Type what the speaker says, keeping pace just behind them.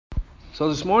So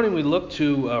this morning we look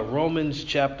to Romans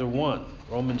chapter 1.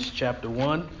 Romans chapter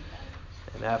 1.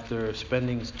 And after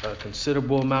spending a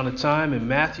considerable amount of time in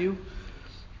Matthew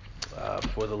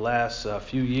for the last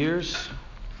few years,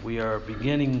 we are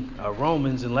beginning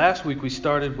Romans. And last week we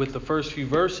started with the first few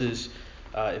verses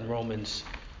in Romans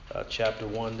chapter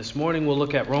 1. This morning we'll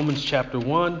look at Romans chapter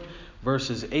 1,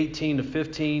 verses 18 to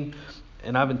 15.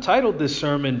 And I've entitled this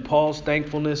sermon, Paul's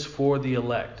Thankfulness for the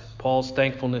Elect. Paul's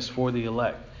Thankfulness for the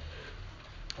Elect.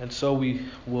 And so we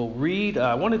will read,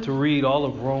 I wanted to read all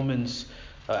of Romans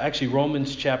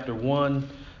chapter 1,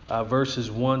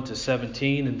 verses 1 to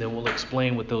 17, and then we'll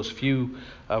explain what those few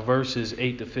verses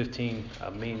 8 to 15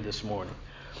 mean this morning.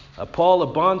 Paul, a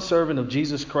bondservant of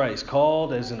Jesus Christ,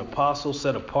 called as an apostle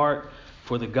set apart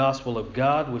for the gospel of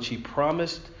God, which he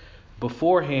promised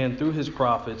beforehand through his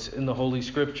prophets in the Holy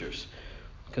Scriptures,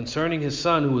 concerning his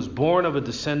Son, who was born of a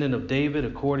descendant of David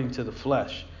according to the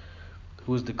flesh,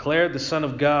 who was declared the Son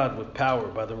of God with power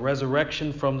by the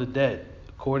resurrection from the dead,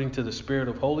 according to the Spirit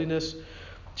of holiness,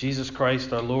 Jesus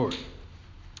Christ our Lord,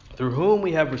 through whom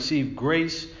we have received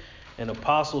grace and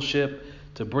apostleship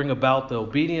to bring about the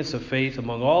obedience of faith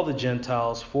among all the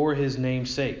Gentiles for his name's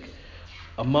sake,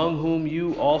 among whom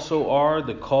you also are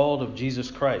the called of Jesus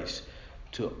Christ.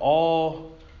 To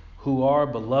all who are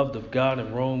beloved of God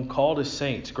in Rome, called as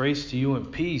saints, grace to you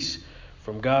and peace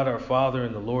from God our Father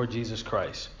and the Lord Jesus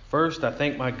Christ. First, I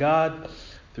thank my God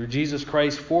through Jesus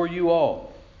Christ for you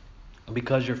all,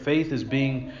 because your faith is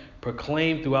being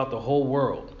proclaimed throughout the whole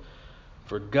world.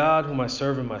 For God, whom I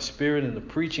serve in my spirit in the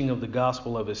preaching of the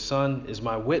gospel of his Son, is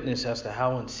my witness as to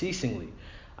how unceasingly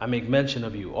I make mention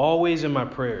of you, always in my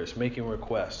prayers, making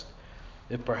request,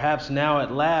 if perhaps now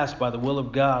at last, by the will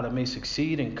of God, I may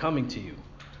succeed in coming to you.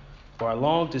 For I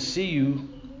long to see you,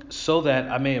 so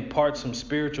that I may impart some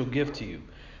spiritual gift to you,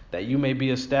 that you may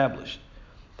be established.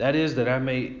 That is, that I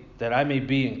may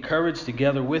be encouraged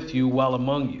together with you while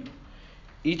among you,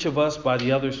 each of us by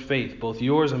the other's faith, both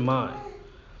yours and mine.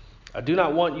 I do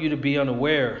not want you to be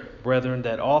unaware, brethren,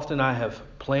 that often I have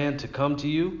planned to come to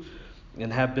you,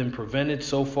 and have been prevented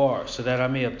so far, so that I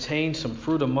may obtain some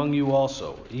fruit among you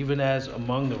also, even as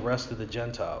among the rest of the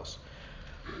Gentiles.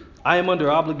 I am under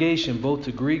obligation both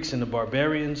to Greeks and to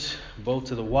barbarians, both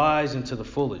to the wise and to the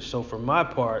foolish. So for my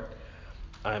part,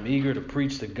 I am eager to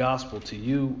preach the gospel to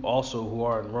you also who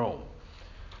are in Rome.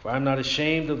 For I am not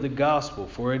ashamed of the gospel,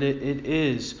 for it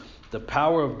is the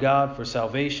power of God for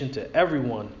salvation to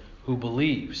everyone who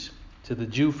believes, to the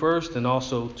Jew first and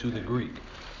also to the Greek.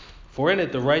 For in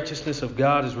it the righteousness of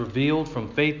God is revealed from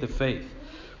faith to faith,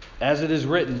 as it is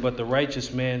written, but the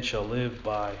righteous man shall live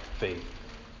by faith.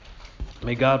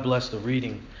 May God bless the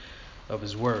reading of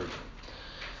his word.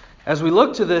 As we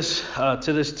look to this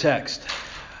text,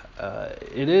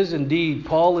 it is indeed,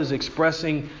 Paul is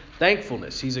expressing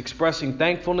thankfulness. He's expressing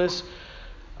thankfulness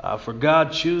for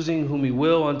God choosing whom he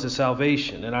will unto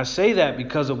salvation. And I say that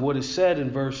because of what is said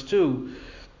in verse 2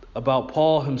 about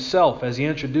Paul himself, as he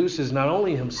introduces not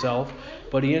only himself,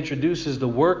 but he introduces the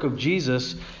work of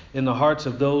Jesus in the hearts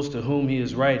of those to whom he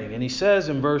is writing. And he says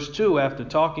in verse 2, after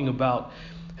talking about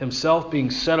himself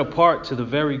being set apart to the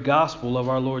very gospel of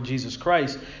our Lord Jesus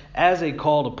Christ as a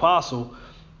called apostle,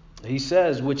 he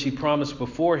says, which he promised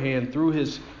beforehand through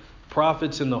his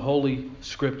prophets in the Holy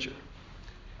Scripture.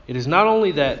 It is not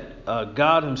only that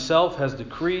God himself has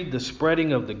decreed the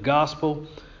spreading of the gospel,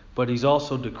 but he's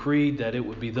also decreed that it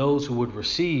would be those who would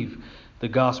receive the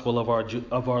gospel of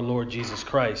our Lord Jesus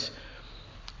Christ.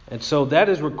 And so that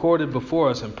is recorded before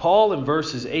us. And Paul in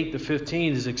verses 8 to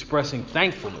 15 is expressing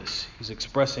thankfulness. He's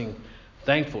expressing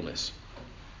thankfulness.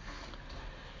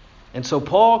 And so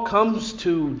Paul comes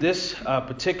to this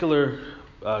particular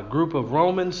group of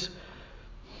Romans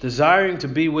desiring to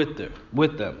be with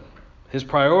them. His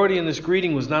priority in this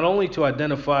greeting was not only to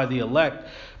identify the elect,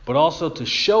 but also to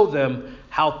show them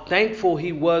how thankful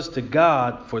he was to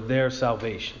God for their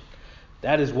salvation.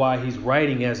 That is why he's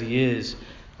writing as he is,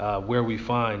 where we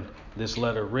find this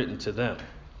letter written to them.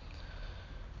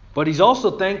 But he's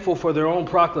also thankful for their own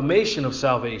proclamation of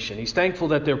salvation. He's thankful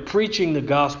that they're preaching the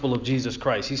gospel of Jesus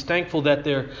Christ. He's thankful that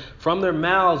they're, from their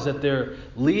mouths, that they're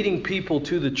leading people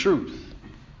to the truth.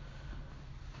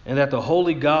 And that the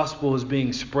holy gospel is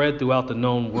being spread throughout the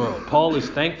known world. Paul is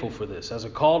thankful for this. As a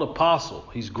called apostle,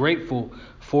 he's grateful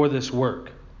for this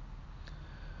work.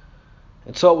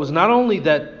 And so it was not only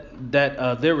that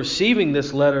they're receiving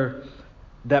this letter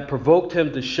that provoked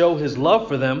him to show his love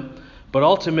for them, but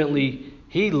ultimately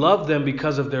he loved them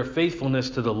because of their faithfulness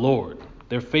to the Lord,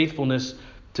 their faithfulness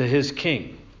to his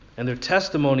King, and their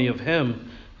testimony of him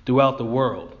throughout the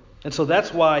world. And so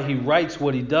that's why he writes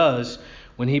what he does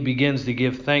when he begins to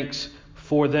give thanks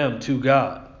for them to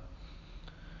God.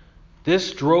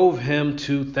 This drove him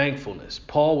to thankfulness.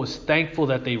 Paul was thankful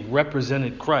that they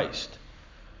represented Christ.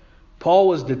 Paul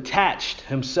was detached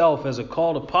himself as a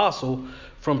called apostle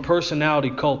from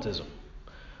personality cultism.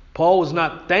 Paul was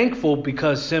not thankful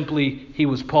because simply he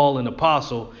was Paul, an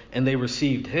apostle, and they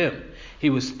received him. He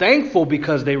was thankful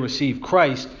because they received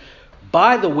Christ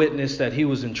by the witness that he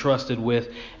was entrusted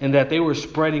with, and that they were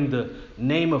spreading the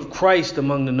name of Christ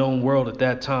among the known world at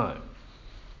that time.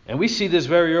 And we see this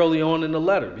very early on in the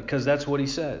letter, because that's what he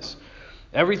says.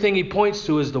 Everything he points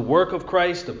to is the work of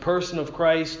Christ, the person of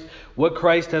Christ, what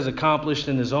Christ has accomplished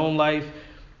in his own life,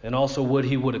 and also what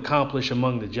he would accomplish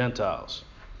among the Gentiles.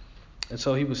 And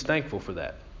so he was thankful for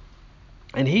that.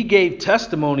 And he gave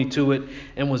testimony to it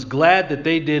and was glad that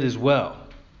they did as well.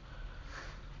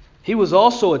 He was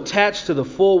also attached to the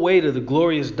full weight of the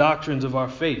glorious doctrines of our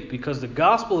faith, because the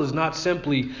gospel is not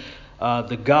simply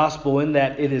the gospel in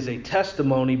that it is a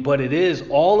testimony, but it is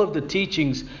all of the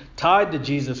teachings tied to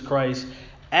Jesus Christ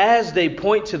as they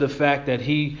point to the fact that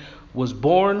he was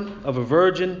born of a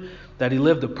virgin, that he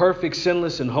lived a perfect,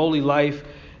 sinless, and holy life,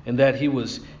 and that he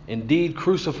was indeed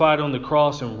crucified on the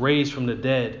cross and raised from the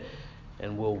dead,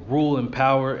 and will rule in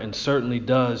power, and certainly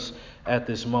does at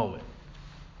this moment.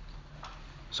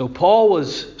 So Paul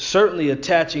was certainly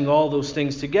attaching all those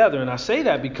things together. And I say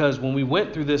that because when we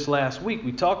went through this last week,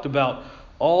 we talked about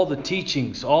all the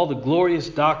teachings, all the glorious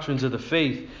doctrines of the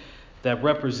faith that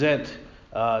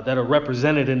are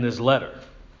represented in this letter.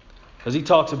 Because he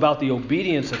talks about the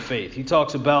obedience of faith. He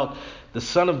talks about the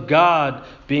Son of God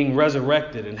being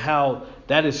resurrected and how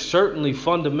that is certainly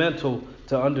fundamental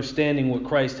to understanding what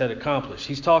Christ had accomplished.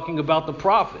 He's talking about the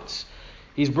prophets.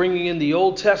 He's bringing in the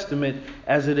Old Testament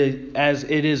as it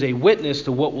is a witness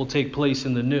to what will take place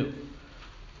in the New.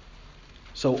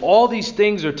 So all these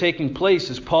things are taking place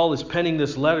as Paul is penning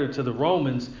this letter to the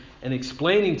Romans and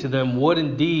explaining to them what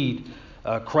indeed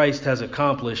Christ has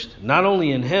accomplished, not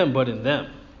only in him, but in them.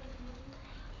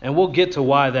 And we'll get to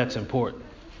why that's important.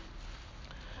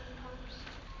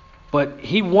 But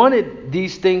he wanted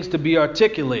these things to be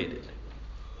articulated.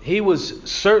 He was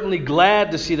certainly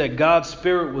glad to see that God's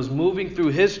Spirit was moving through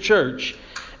his church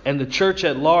and the church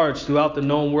at large throughout the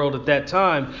known world at that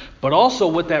time, but also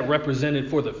what that represented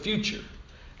for the future.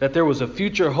 That there was a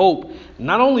future hope,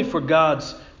 not only for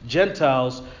God's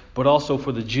Gentiles, but also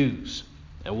for the Jews.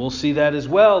 And we'll see that as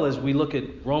well as we look at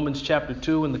Romans chapter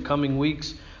 2 in the coming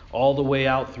weeks, all the way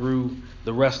out through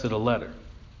the rest of the letter.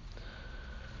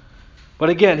 But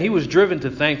again, he was driven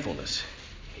to thankfulness.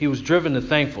 He was driven to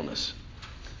thankfulness.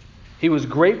 He was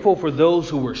grateful for those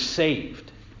who were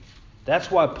saved. That's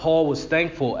why Paul was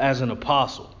thankful as an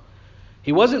apostle.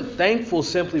 He wasn't thankful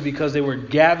simply because they were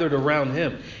gathered around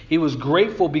him. He was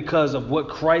grateful because of what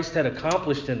Christ had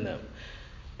accomplished in them.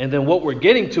 And then what we're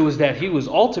getting to is that he was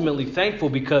ultimately thankful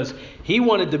because he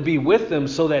wanted to be with them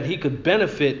so that he could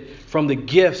benefit from the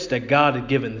gifts that God had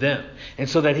given them, and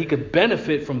so that he could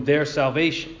benefit from their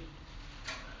salvation.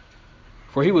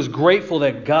 For he was grateful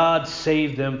that God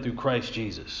saved them through Christ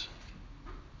Jesus.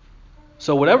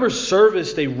 So whatever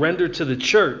service they rendered to the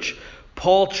church,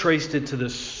 Paul traced it to the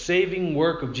saving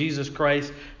work of Jesus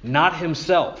Christ, not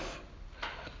himself.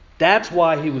 That's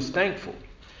why he was thankful.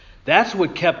 That's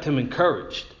what kept him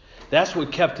encouraged. That's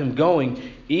what kept him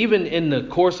going, even in the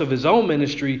course of his own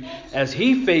ministry, as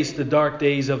he faced the dark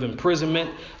days of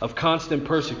imprisonment, of constant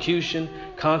persecution,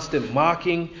 constant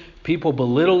mocking, people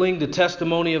belittling the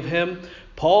testimony of him.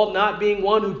 Paul not being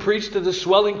one who preached to the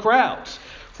swelling crowds,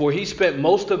 for he spent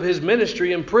most of his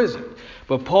ministry in prison.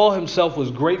 But Paul himself was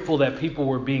grateful that people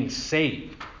were being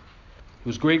saved. He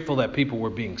was grateful that people were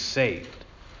being saved.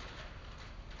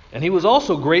 And he was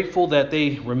also grateful that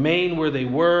they remained where they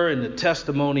were in the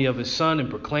testimony of his Son and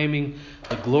proclaiming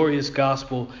the glorious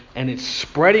gospel, and it's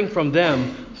spreading from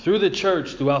them through the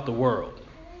church throughout the world.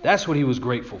 That's what he was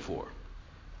grateful for.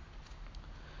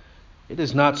 It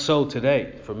is not so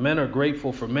today, for men are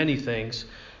grateful for many things,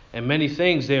 and many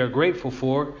things they are grateful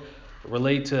for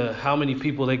relate to how many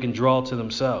people they can draw to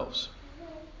themselves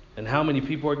and how many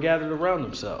people are gathered around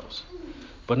themselves.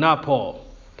 But not Paul.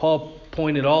 Paul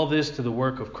pointed all this to the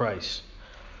work of Christ.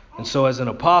 And so as an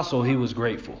apostle, he was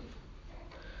grateful.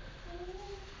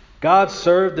 God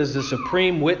served as the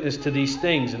supreme witness to these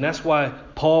things, and that's why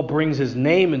Paul brings his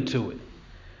name into it.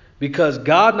 Because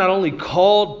God not only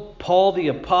called Paul the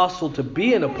apostle to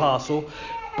be an apostle,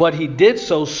 but he did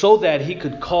so that he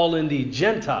could call in the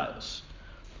Gentiles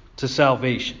to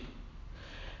salvation.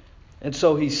 And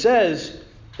so he says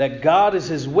that God is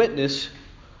his witness.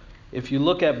 If you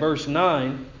look at verse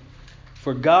 9,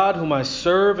 for God whom I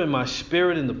serve in my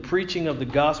spirit in the preaching of the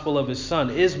gospel of his Son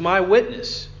is my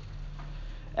witness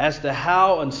as to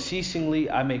how unceasingly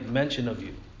I make mention of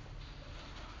you.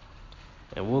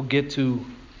 And we'll get to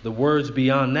the words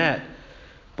beyond that.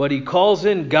 But he calls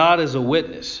in God as a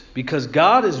witness, because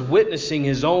God is witnessing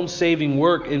his own saving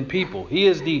work in people. He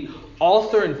is the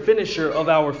author and finisher of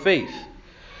our faith.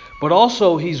 But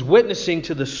also he's witnessing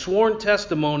to the sworn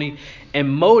testimony and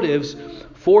motives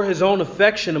for his own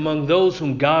affection among those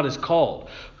whom God has called.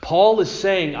 Paul is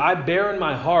saying, I bear in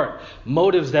my heart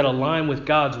motives that align with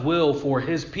God's will for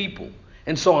his people.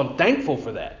 And so I'm thankful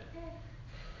for that.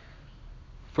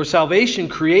 For salvation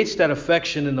creates that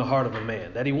affection in the heart of a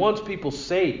man, that he wants people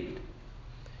saved.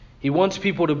 He wants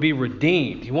people to be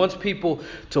redeemed. He wants people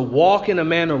to walk in a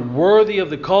manner worthy of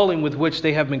the calling with which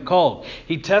they have been called.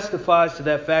 He testifies to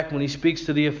that fact when he speaks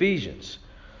to the Ephesians.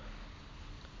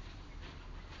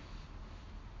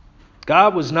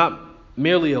 God was not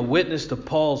merely a witness to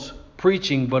Paul's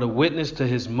preaching, but a witness to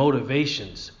his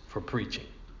motivations for preaching.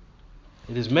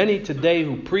 It is many today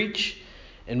who preach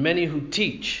and many who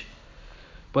teach.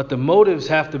 But the motives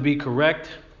have to be correct.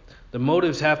 The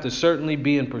motives have to certainly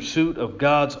be in pursuit of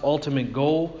God's ultimate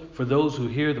goal for those who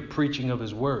hear the preaching of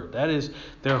his word. That is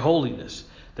their holiness,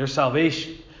 their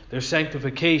salvation, their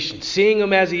sanctification, seeing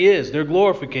him as he is, their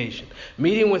glorification,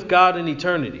 meeting with God in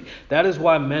eternity. That is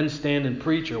why men stand and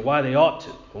preach, or why they ought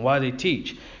to, and why they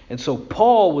teach. And so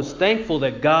Paul was thankful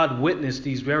that God witnessed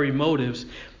these very motives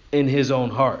in his own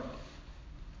heart.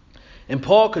 And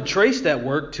Paul could trace that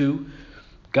work to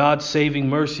God's saving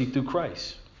mercy through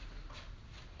Christ.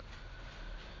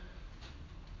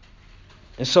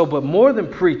 And so, but more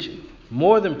than preaching,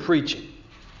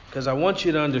 because I want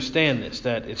you to understand this,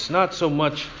 that it's not so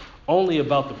much only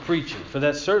about the preaching, for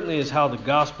that certainly is how the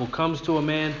gospel comes to a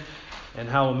man, and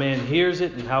how a man hears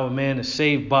it, and how a man is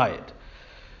saved by it.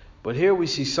 But here we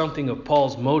see something of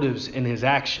Paul's motives in his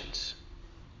actions.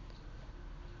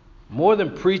 More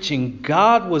than preaching,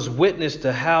 God was witness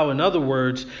to how, in other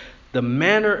words, the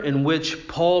manner in which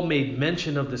Paul made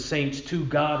mention of the saints to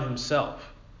God himself.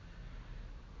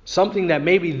 Something that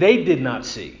maybe they did not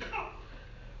see,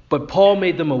 but Paul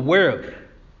made them aware of it.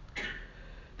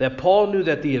 That Paul knew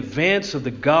that the advance of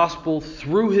the gospel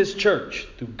through his church,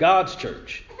 through God's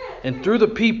church, and through the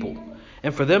people,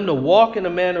 and for them to walk in a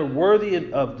manner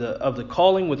worthy of the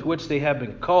calling with which they have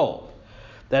been called,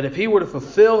 that if he were to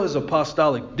fulfill his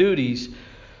apostolic duties,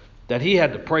 that he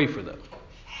had to pray for them,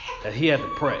 that he had to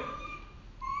pray.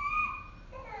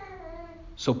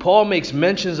 So Paul makes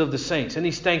mentions of the saints, and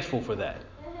he's thankful for that.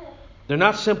 They're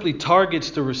not simply targets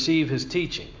to receive his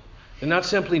teaching. They're not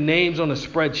simply names on a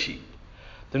spreadsheet.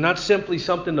 They're not simply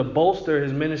something to bolster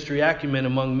his ministry acumen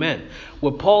among men.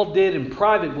 What Paul did in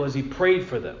private was he prayed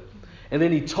for them. And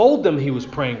then he told them he was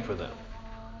praying for them.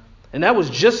 And that was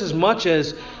just as much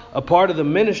as a part of the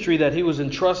ministry that he was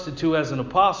entrusted to as an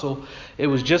apostle. It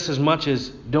was just as much as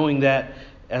doing that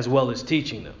as well as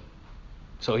teaching them.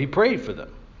 So he prayed for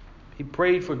them. He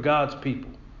prayed for God's people.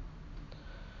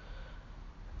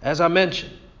 As I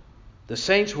mentioned, the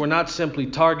saints were not simply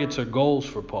targets or goals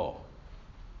for Paul.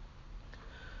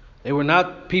 They were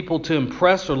not people to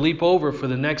impress or leap over for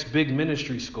the next big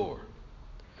ministry score.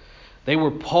 They were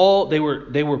Paul's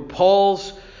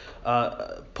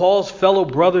fellow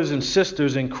brothers and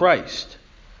sisters in Christ.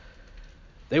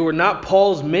 They were not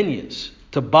Paul's minions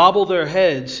to bobble their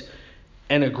heads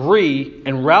and agree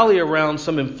and rally around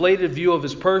some inflated view of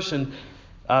his person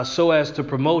so as to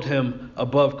promote him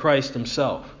above Christ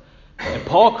himself. And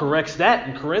Paul corrects that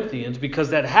in Corinthians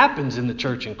because that happens in the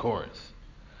church in Corinth.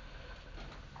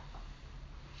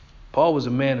 Paul was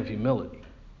a man of humility.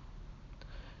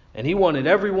 And he wanted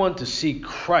everyone to see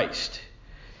Christ.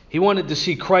 He wanted to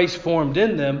see Christ formed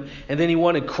in them, and then he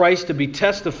wanted Christ to be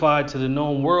testified to the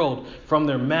known world from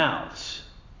their mouths.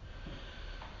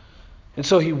 And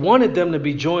so he wanted them to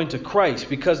be joined to Christ,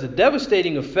 because the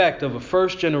devastating effect of a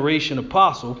first-generation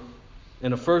apostle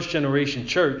in a first-generation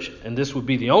church, and this would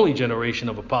be the only generation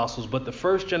of apostles, but the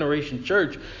first-generation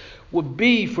church would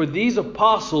be for these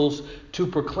apostles to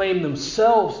proclaim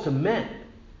themselves to men.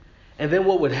 And then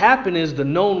what would happen is the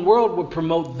known world would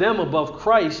promote them above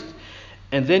Christ,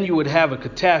 and then you would have a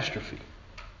catastrophe.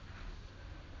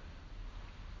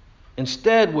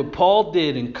 Instead, what Paul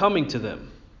did in coming to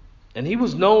them, and he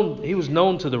was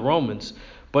known to the Romans,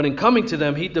 but in coming to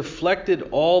them, he deflected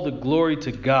all the glory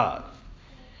to God.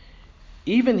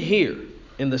 Even here,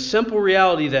 in the simple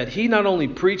reality that he not only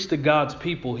preached to God's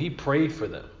people, he prayed for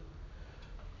them.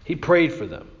 He prayed for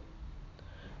them.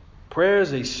 Prayer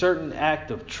is a certain act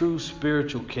of true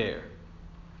spiritual care.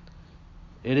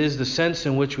 It is the sense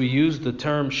in which we use the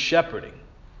term shepherding.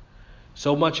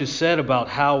 So much is said about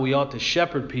how we ought to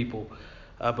shepherd people,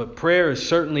 but prayer is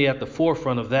certainly at the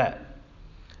forefront of that.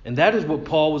 And that is what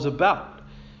Paul was about.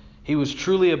 He was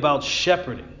truly about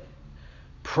shepherding,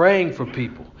 praying for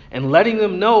people and letting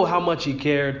them know how much he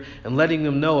cared and letting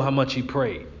them know how much he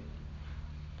prayed.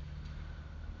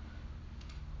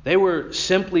 They were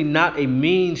simply not a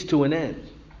means to an end.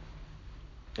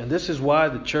 And this is why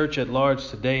the church at large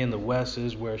today in the West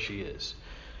is where she is.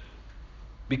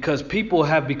 Because people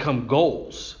have become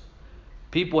goals.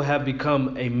 People have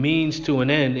become a means to an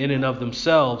end in and of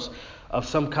themselves of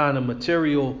some kind of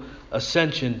material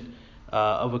ascension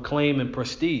of acclaim and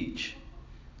prestige.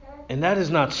 And that is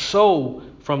not so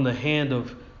from the hand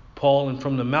of Paul and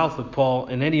from the mouth of Paul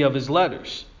in any of his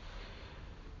letters.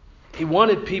 He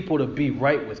wanted people to be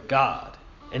right with God.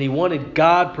 And he wanted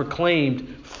God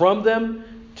proclaimed from them,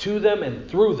 to them, and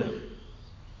through them.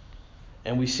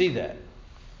 And we see that.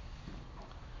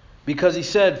 Because he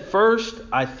said, "First,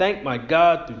 I thank my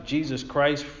God through Jesus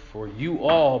Christ for you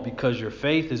all, because your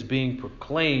faith is being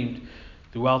proclaimed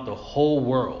throughout the whole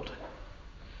world."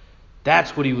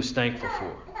 That's what he was thankful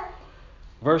for.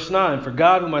 Verse 9, "For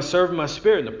God, whom I serve in my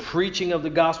spirit, in the preaching of the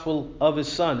gospel of his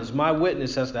Son, is my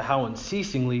witness as to how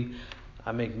unceasingly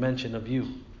I make mention of you.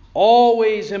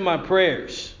 Always in my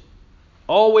prayers,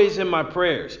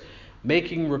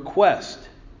 making request."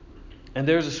 And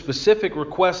there's a specific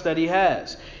request that he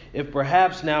has. "If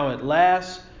perhaps now at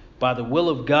last, by the will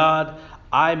of God,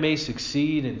 I may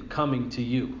succeed in coming to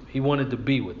you." He wanted to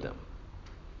be with them.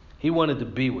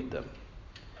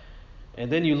 And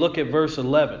then you look at verse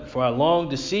 11. "For I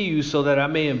long to see you so that I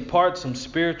may impart some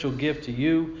spiritual gift to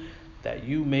you, that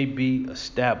you may be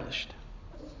established."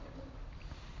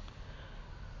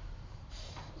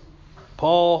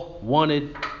 Paul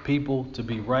wanted people to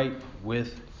be right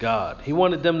with God. He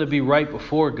wanted them to be right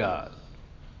before God.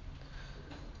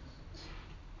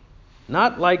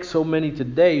 Not like so many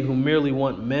today who merely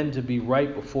want men to be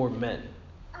right before men.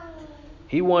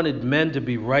 He wanted men to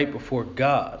be right before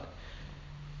God.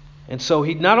 And so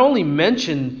he not only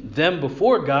mentioned them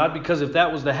before God, because if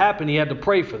that was to happen, he had to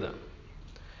pray for them.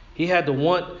 He had to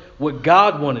want what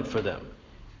God wanted for them.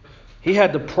 He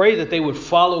had to pray that they would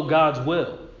follow God's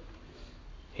will.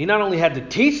 He not only had to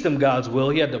teach them God's will,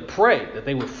 he had to pray that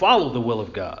they would follow the will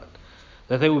of God,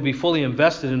 that they would be fully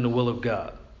invested in the will of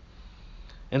God,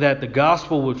 and that the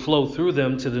gospel would flow through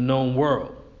them to the known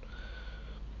world.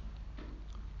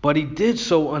 But he did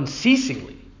so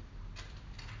unceasingly.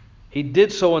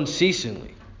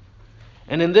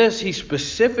 And in this, he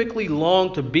specifically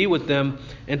longed to be with them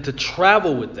and to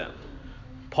travel with them.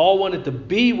 Paul wanted to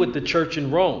be with the church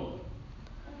in Rome.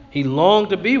 He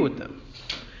longed to be with them.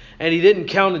 And he didn't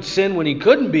count it sin when he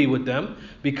couldn't be with them,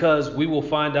 because we will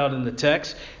find out in the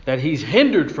text that he's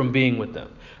hindered from being with them.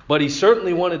 But he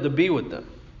certainly wanted to be with them.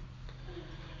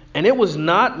 And it was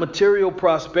not material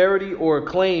prosperity or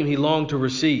acclaim he longed to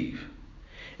receive.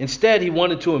 Instead, he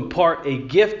wanted to impart a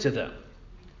gift to them.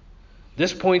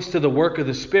 This points to the work of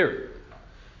the Spirit.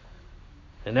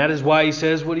 And that is why he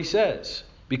says what he says.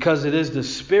 Because it is the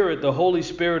Spirit, the Holy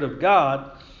Spirit of God,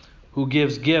 who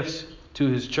gives gifts to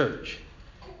his church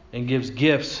and gives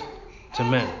gifts to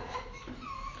men.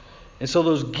 And so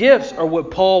those gifts are what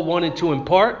Paul wanted to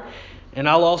impart. And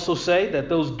I'll also say that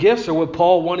those gifts are what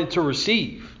Paul wanted to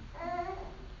receive.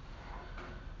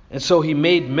 And so he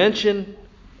made mention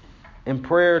and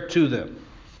prayer to them,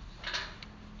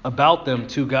 about them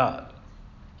to God,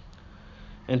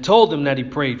 and told them that he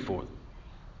prayed for them.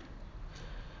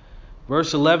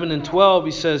 Verse 11 and 12,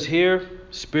 he says here,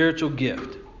 spiritual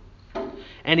gift.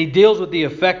 And he deals with the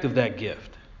effect of that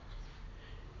gift.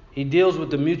 He deals with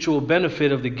the mutual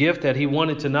benefit of the gift that he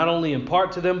wanted to not only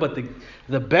impart to them, but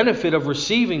the benefit of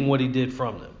receiving what he did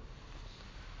from them.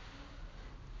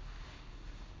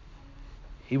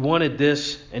 He wanted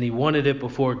this, and he wanted it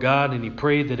before God, and he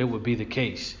prayed that it would be the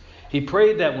case. He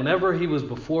prayed that whenever he was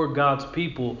before God's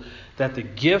people, that the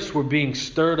gifts were being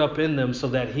stirred up in them so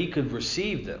that he could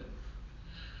receive them.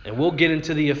 And we'll get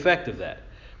into the effect of that.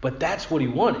 But that's what he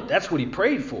wanted. That's what he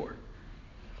prayed for.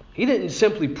 He didn't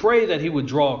simply pray that he would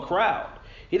draw a crowd.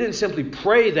 He didn't simply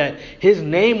pray that his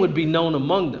name would be known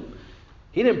among them.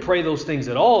 He didn't pray those things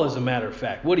at all, as a matter of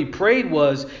fact. What he prayed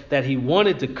was that he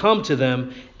wanted to come to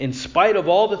them in spite of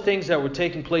all the things that were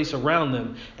taking place around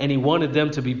them, and he wanted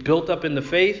them to be built up in the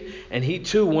faith, and he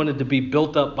too wanted to be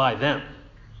built up by them.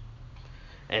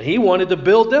 And he wanted to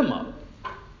build them up.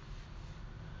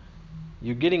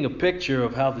 You're getting a picture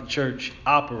of how the church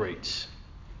operates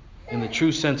in the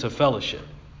true sense of fellowship.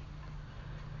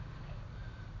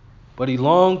 But he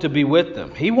longed to be with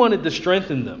them. He wanted to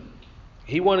strengthen them.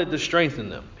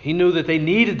 He knew that they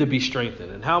needed to be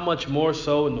strengthened. And how much more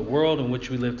so in the world in which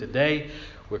we live today,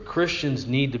 where Christians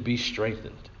need to be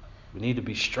strengthened. We need to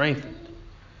be strengthened,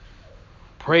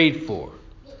 prayed for.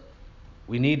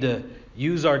 We need to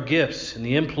use our gifts in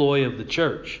the employ of the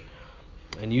church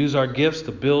and use our gifts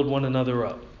to build one another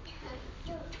up.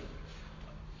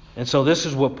 And so this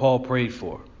is what Paul prayed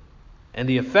for. And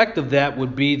the effect of that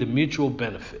would be the mutual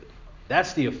benefit.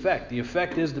 That's the effect. The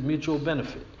effect is the mutual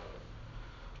benefit.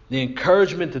 The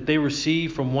encouragement that they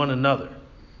receive from one another.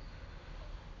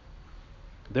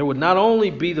 There would not only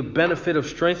be the benefit of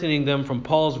strengthening them from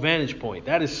Paul's vantage point.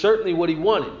 That is certainly what he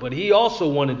wanted, but he also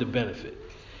wanted the benefit.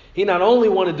 He not only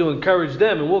wanted to encourage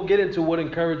them, and we'll get into what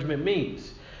encouragement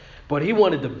means, but he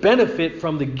wanted to benefit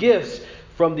from the gifts,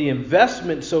 from the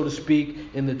investment, so to speak,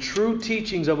 in the true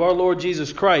teachings of our Lord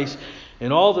Jesus Christ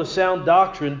and all the sound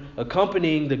doctrine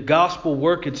accompanying the gospel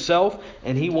work itself,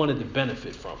 and he wanted to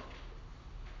benefit from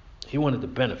it. He wanted to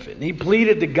benefit. And he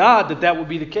pleaded to God that that would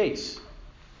be the case.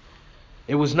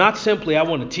 It was not simply, I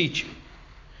want to teach you.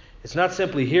 It's not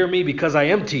simply, hear me because I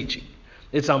am teaching.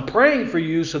 It's, I'm praying for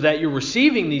you so that you're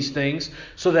receiving these things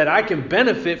so that I can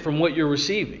benefit from what you're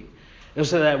receiving. And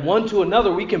so that one to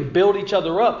another we can build each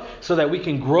other up so that we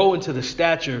can grow into the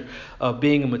stature of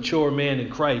being a mature man in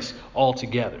Christ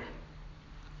altogether.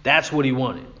 That's what he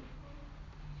wanted.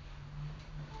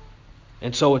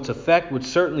 And so its effect would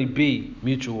certainly be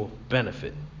mutual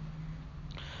benefit.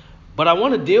 But I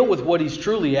want to deal with what he's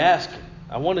truly asking.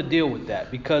 I want to deal with that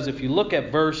because if you look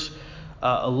at verse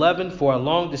 11, for I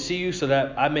long to see you so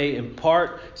that I may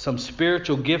impart some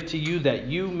spiritual gift to you that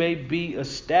you may be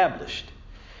established.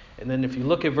 And then if you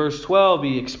look at verse 12,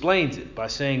 he explains it by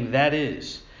saying that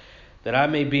is, that I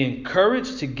may be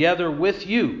encouraged together with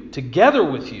you,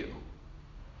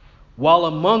 while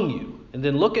among you. And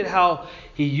then look at how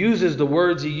he uses the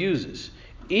words he uses.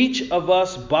 Each of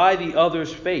us by the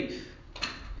other's faith.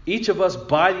 Each of us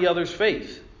by the other's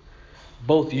faith.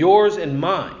 Both yours and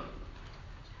mine.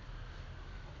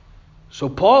 So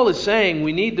Paul is saying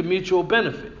we need the mutual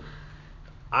benefit.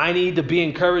 I need to be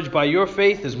encouraged by your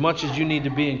faith as much as you need to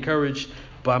be encouraged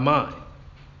by mine.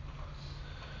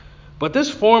 But this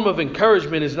form of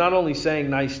encouragement is not only saying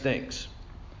nice things.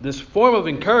 This form of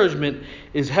encouragement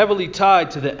is heavily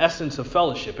tied to the essence of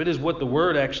fellowship. It is what the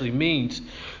word actually means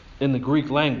in the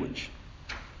Greek language.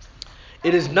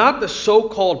 It is not the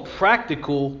so-called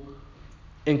practical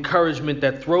encouragement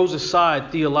that throws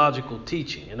aside theological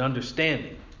teaching and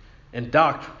understanding and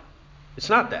doctrine. It's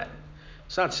not that.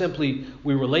 It's not simply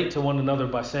we relate to one another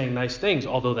by saying nice things,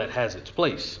 although that has its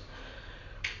place.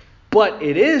 But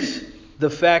it is the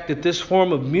fact that this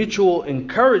form of mutual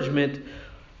encouragement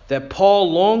that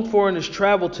Paul longed for in his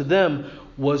travel to them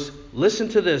was, listen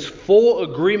to this, full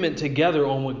agreement together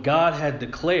on what God had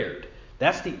declared.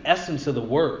 That's the essence of the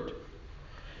word.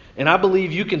 And I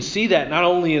believe you can see that not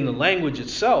only in the language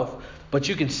itself, but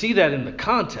you can see that in the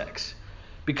context.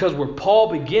 Because where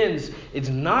Paul begins, it's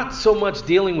not so much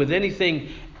dealing with anything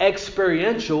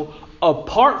experiential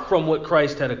apart from what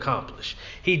Christ had accomplished.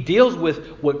 He deals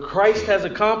with what Christ has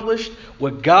accomplished,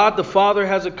 what God the Father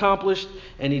has accomplished,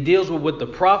 and he deals with what the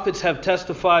prophets have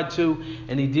testified to,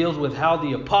 and he deals with how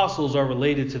the apostles are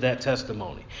related to that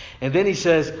testimony. And then he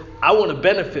says, I want to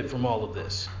benefit from all of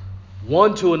this,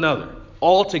 one to another,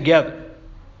 all together.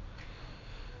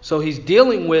 So he's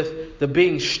dealing with the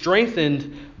being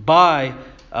strengthened by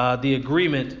the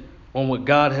agreement on what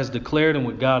God has declared and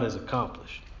what God has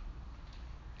accomplished.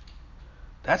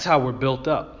 That's how we're built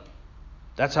up.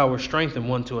 That's how we're strengthened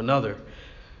one to another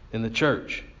in the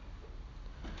church.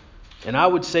 And I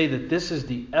would say that this is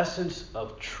the essence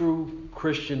of true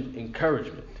Christian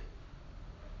encouragement.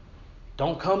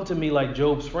 Don't come to me like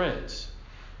Job's friends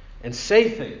and say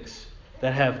things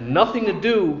that have nothing to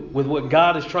do with what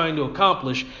God is trying to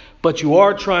accomplish, but you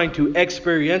are trying to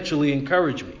experientially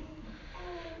encourage me.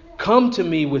 Come to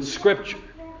me with scripture.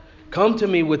 Come to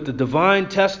me with the divine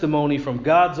testimony from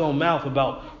God's own mouth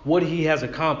about what he has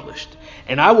accomplished.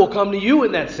 And I will come to you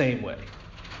in that same way.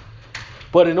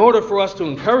 But in order for us to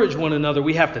encourage one another,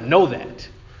 we have to know that.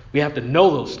 We have to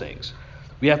know those things.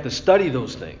 We have to study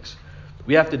those things.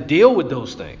 We have to deal with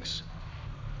those things.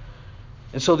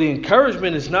 And so the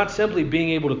encouragement is not simply being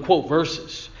able to quote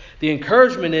verses. The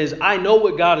encouragement is, I know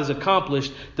what God has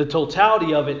accomplished, the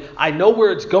totality of it. I know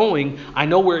where it's going. I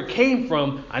know where it came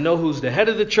from. I know who's the head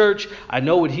of the church. I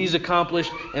know what he's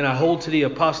accomplished. And I hold to the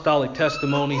apostolic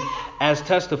testimony as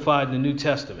testified in the New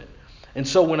Testament. And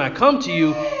so when I come to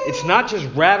you, it's not just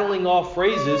rattling off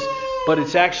phrases, but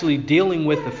it's actually dealing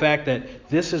with the fact that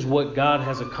this is what God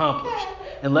has accomplished.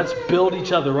 And let's build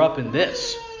each other up in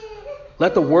this.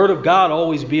 Let the word of God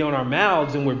always be on our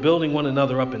mouths, and we're building one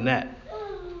another up in that.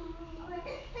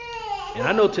 And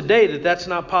I know today that that's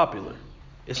not popular.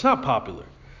 It's not popular.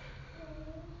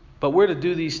 But we're to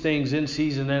do these things in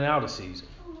season and out of season.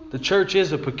 The church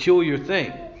is a peculiar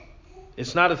thing.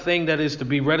 It's not a thing that is to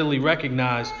be readily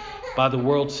recognized by the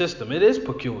world system. It is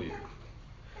peculiar.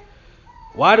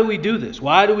 Why do we do this?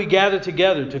 Why do we gather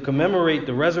together to commemorate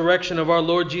the resurrection of our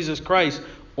Lord Jesus Christ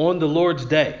on the Lord's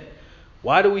day?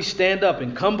 Why do we stand up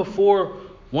and come before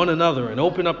one another and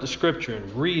open up the scripture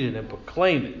and read it and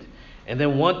proclaim it, and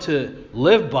then want to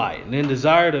live by it and then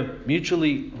desire to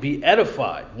mutually be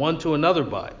edified one to another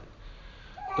by it?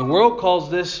 The world calls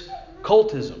this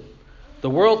cultism. The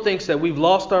world thinks that we've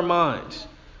lost our minds.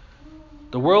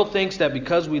 The world thinks that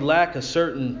because we lack a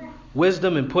certain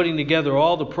wisdom in putting together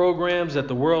all the programs that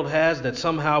the world has, that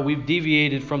somehow we've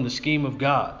deviated from the scheme of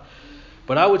God.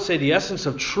 But I would say the essence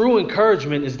of true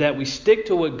encouragement is that we stick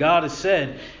to what God has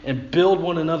said and build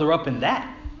one another up in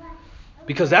that.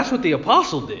 Because that's what the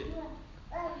apostle did.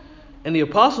 And the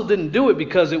apostle didn't do it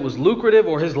because it was lucrative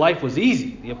or his life was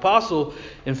easy. The apostle,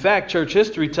 in fact, church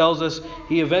history tells us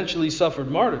he eventually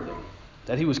suffered martyrdom,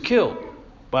 that he was killed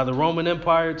by the Roman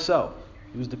Empire itself.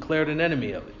 He was declared an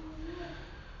enemy of it.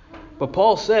 But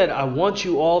Paul said, I want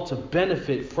you all to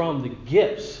benefit from the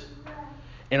gifts.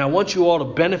 And I want you all to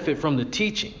benefit from the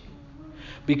teaching.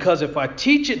 Because if I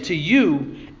teach it to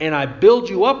you and I build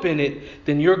you up in it,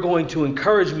 then you're going to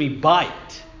encourage me by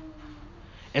it.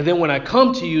 And then when I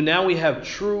come to you, now we have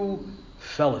true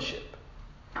fellowship.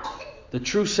 The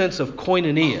true sense of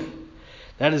koinonia.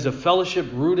 That is a fellowship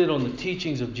rooted on the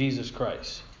teachings of Jesus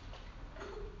Christ.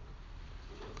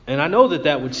 And I know that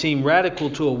that would seem radical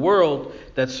to a world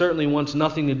that certainly wants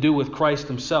nothing to do with Christ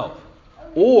himself.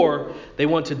 Or they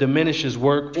want to diminish his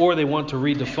work, or they want to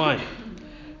redefine it.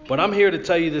 But I'm here to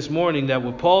tell you this morning that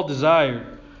what Paul desired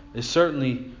is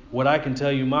certainly what I can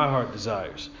tell you my heart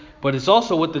desires. But it's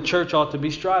also what the church ought to be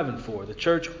striving for. The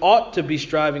church ought to be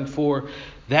striving for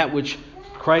that which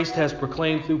Christ has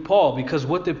proclaimed through Paul. Because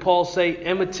what did Paul say?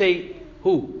 Imitate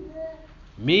who?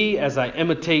 Me as I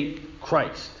imitate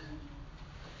Christ.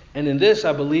 And in this,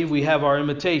 I believe we have our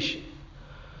imitation.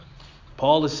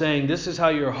 Paul is saying this is how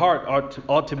your heart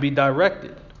ought to be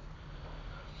directed.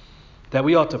 That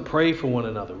we ought to pray for one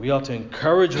another. We ought to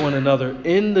encourage one another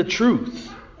in the truth.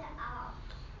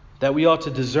 That we ought to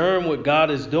discern what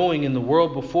God is doing in the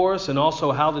world before us and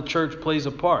also how the church plays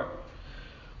a part.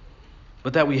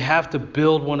 But that we have to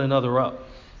build one another up.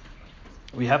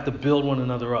 We have to build one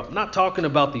another up. I'm not talking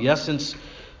about the essence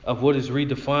of what is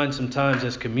redefined sometimes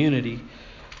as community,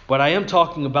 but I am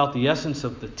talking about the essence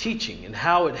of the teaching and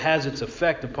how it has its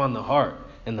effect upon the heart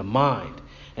and the mind,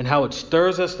 and how it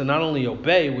stirs us to not only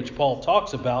obey, which Paul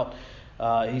talks about.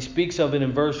 He speaks of it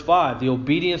in verse 5, the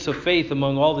obedience of faith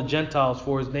among all the Gentiles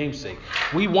for his name's sake.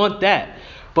 We want that,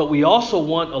 but we also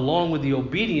want, along with the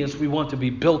obedience, we want to be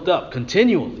built up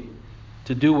continually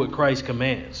to do what Christ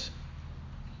commands.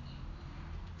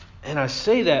 And I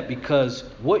say that because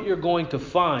what you're going to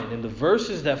find in the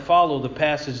verses that follow the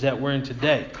passage that we're in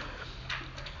today,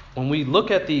 when we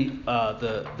look at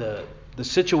the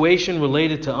situation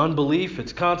related to unbelief,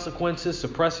 its consequences,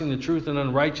 suppressing the truth and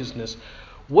unrighteousness,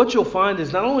 what you'll find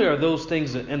is not only are those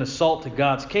things an assault to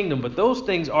God's kingdom, but those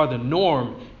things are the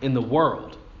norm in the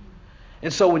world.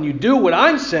 And so when you do what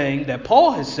I'm saying, that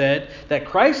Paul has said, that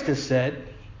Christ has said,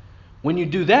 when you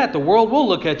do that, the world will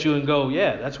look at you and go,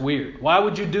 yeah, that's weird. Why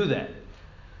would you do that?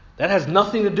 That has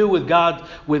nothing to do with God,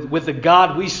 with the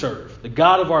God we serve, the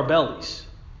God of our bellies.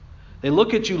 They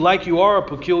look at you like you are a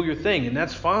peculiar thing, and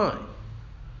that's fine.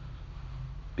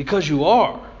 Because you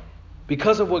are.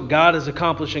 Because of what God has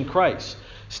accomplished in Christ.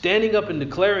 Standing up and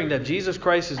declaring that Jesus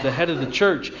Christ is the head of the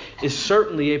church is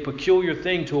certainly a peculiar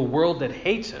thing to a world that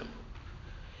hates him.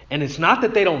 And it's not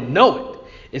that they don't know it.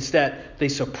 It's that they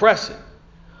suppress it.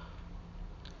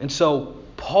 And so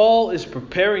Paul is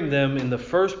preparing them in the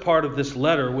first part of this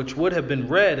letter, which would have been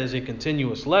read as a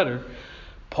continuous letter.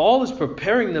 Paul is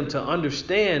preparing them to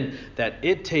understand that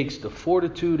it takes the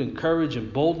fortitude and courage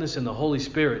and boldness in the Holy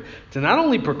Spirit to not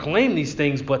only proclaim these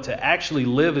things, but to actually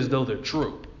live as though they're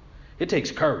true. It takes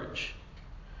courage.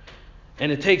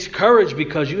 And it takes courage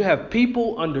because you have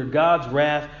people under God's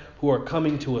wrath who are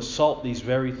coming to assault these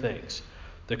very things.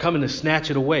 They're coming to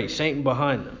snatch it away, Satan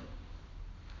behind them.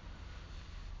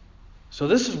 So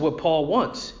this is what Paul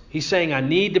wants. He's saying, I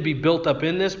need to be built up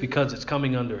in this because it's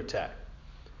coming under attack.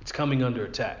 It's coming under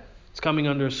attack. It's coming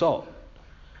under assault.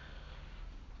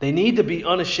 They need to be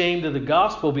unashamed of the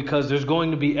gospel because there's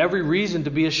going to be every reason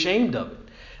to be ashamed of it.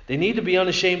 They need to be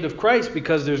unashamed of Christ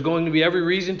because there's going to be every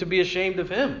reason to be ashamed of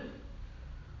him.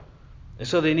 And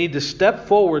so they need to step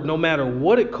forward no matter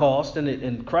what it costs.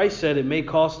 And Christ said it may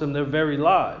cost them their very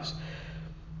lives.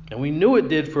 And we knew it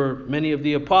did for many of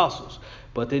the apostles.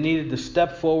 But they needed to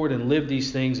step forward and live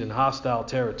these things in hostile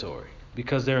territory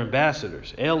because they're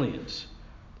ambassadors, aliens.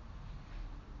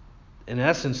 in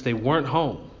essence, they weren't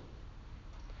home.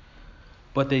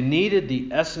 But they needed the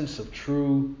essence of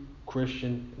true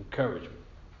Christian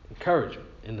encouragement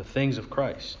in the things of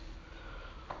Christ.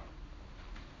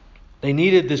 They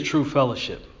needed this true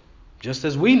fellowship, just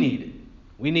as we need it.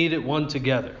 We need it one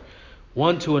together,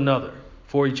 one to another,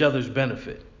 for each other's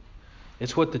benefit.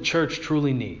 It's what the church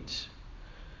truly needs.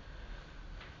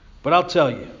 But I'll tell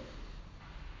you,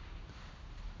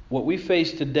 what we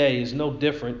face today is no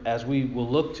different, as we will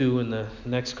look to in the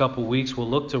next couple weeks. We'll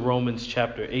look to Romans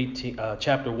chapter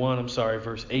 1,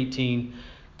 verse 18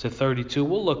 to 32.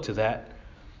 We'll look to that.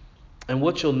 And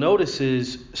what you'll notice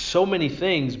is so many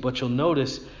things, but you'll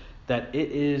notice that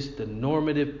it is the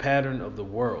normative pattern of the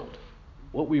world.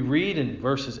 What we read in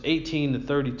verses 18 to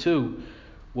 32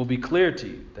 will be clear to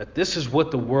you that this is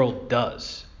what the world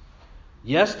does.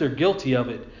 Yes, they're guilty of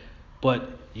it, but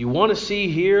you want to see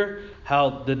here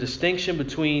how the distinction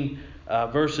between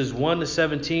verses 1 to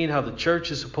 17, how the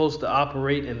church is supposed to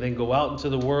operate and then go out into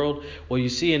the world. Well, you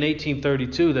see in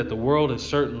 1832 that the world is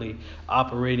certainly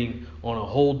operating on a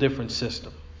whole different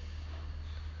system.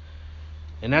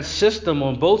 And that system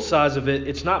on both sides of it,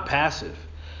 it's not passive.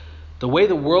 The way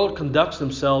the world conducts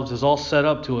themselves is all set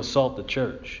up to assault the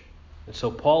church. And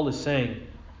so Paul is saying,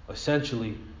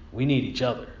 essentially, we need each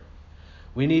other.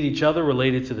 We need each other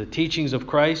related to the teachings of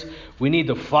Christ. We need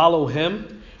to follow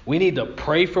him. We need to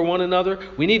pray for one another.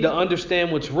 We need to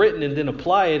understand what's written and then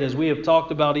apply it, as we have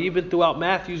talked about even throughout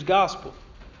Matthew's gospel.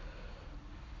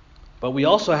 But we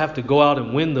also have to go out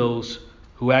and win those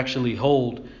who actually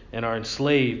hold and are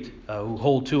enslaved, who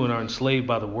hold to and are enslaved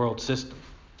by the world system.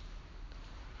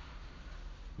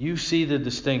 You see the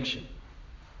distinction.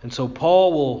 And so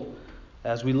Paul will,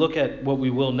 as we look at what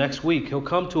we will next week, he'll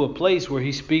come to a place where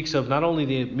he speaks of not only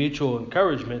the mutual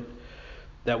encouragement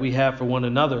that we have for one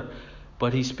another,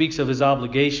 but he speaks of his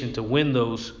obligation to win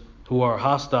those who are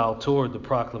hostile toward the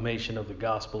proclamation of the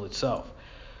gospel itself.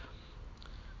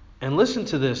 And listen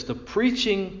to this, the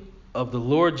preaching of the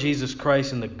Lord Jesus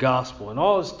Christ and the gospel and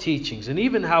all his teachings and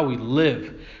even how we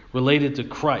live related to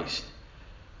Christ.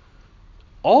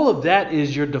 All of that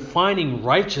is your defining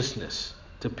righteousness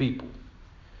to people.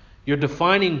 You're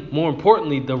defining, more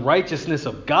importantly, the righteousness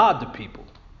of God to people.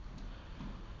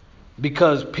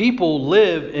 Because people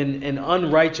live in an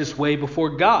unrighteous way before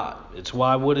God. It's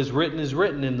why what is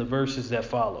written in the verses that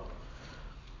follow.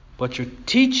 But you're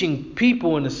teaching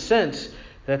people in a sense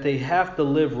that they have to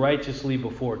live righteously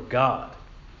before God.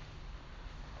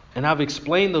 And I've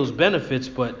explained those benefits,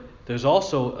 but there's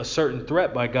also a certain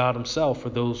threat by God himself for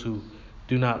those who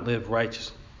do not live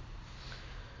righteously.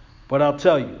 But I'll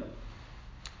tell you,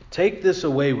 take this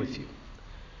away with you,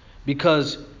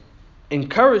 because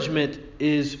encouragement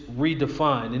is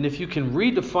redefined. And if you can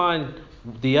redefine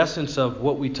the essence of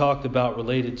what we talked about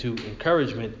related to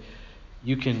encouragement,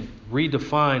 you can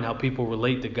redefine how people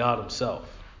relate to God himself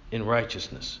in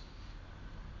righteousness.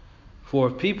 For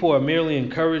if people are merely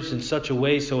encouraged in such a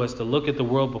way so as to look at the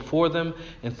world before them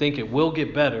and think it will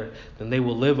get better, then they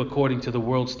will live according to the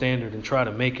world's standard and try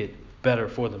to make it better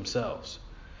for themselves.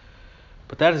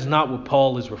 But that is not what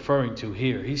Paul is referring to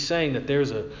here. He's saying that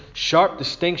there's a sharp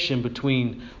distinction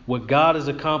between what God has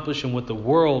accomplished and what the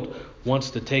world wants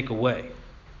to take away.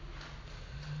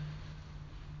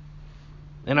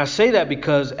 And I say that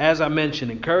because, as I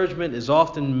mentioned, encouragement is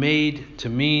often made to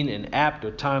mean an apt or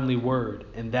timely word,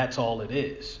 and that's all it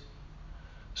is.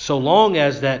 So long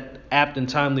as that apt and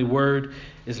timely word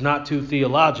is not too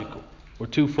theological or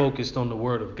too focused on the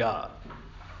Word of God.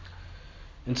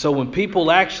 And so when people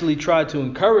actually try to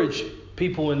encourage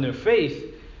people in their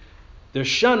faith, they're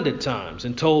shunned at times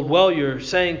and told, well, you're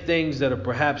saying things that are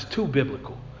perhaps too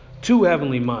biblical, too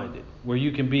heavenly minded, where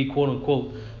you can be, quote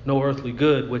unquote, no earthly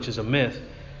good, which is a myth.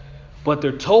 But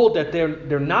they're told that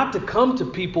they're not to come to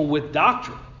people with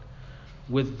doctrine,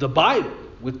 with the Bible,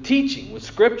 with teaching, with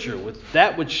scripture, with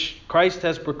that which Christ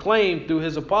has proclaimed through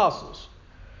his apostles.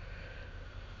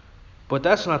 But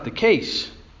that's not the case.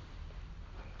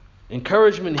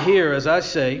 Encouragement here, as I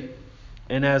say,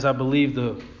 and as I believe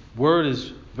the word is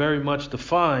very much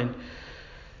defined,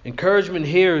 encouragement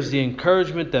here is the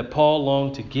encouragement that Paul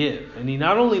longed to give. And he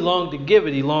not only longed to give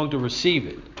it, he longed to receive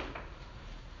it.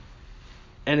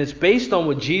 And it's based on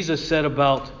what Jesus said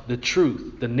about the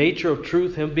truth, the nature of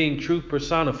truth, him being truth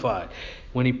personified.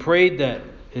 When he prayed that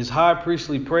his high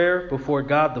priestly prayer before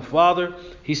God the Father,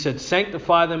 he said,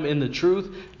 sanctify them in the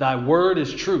truth, thy word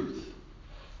is truth.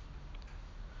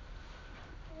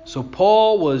 So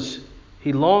Paul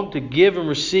he longed to give and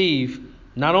receive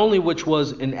not only which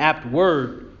was an apt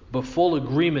word, but full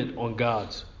agreement on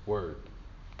God's word.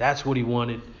 That's what he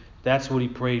wanted. That's what he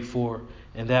prayed for.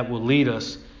 And that will lead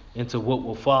us into what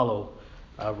will follow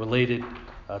related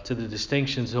to the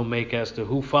distinctions he'll make as to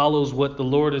who follows what the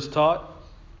Lord has taught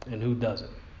and who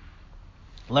doesn't.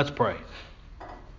 Let's pray.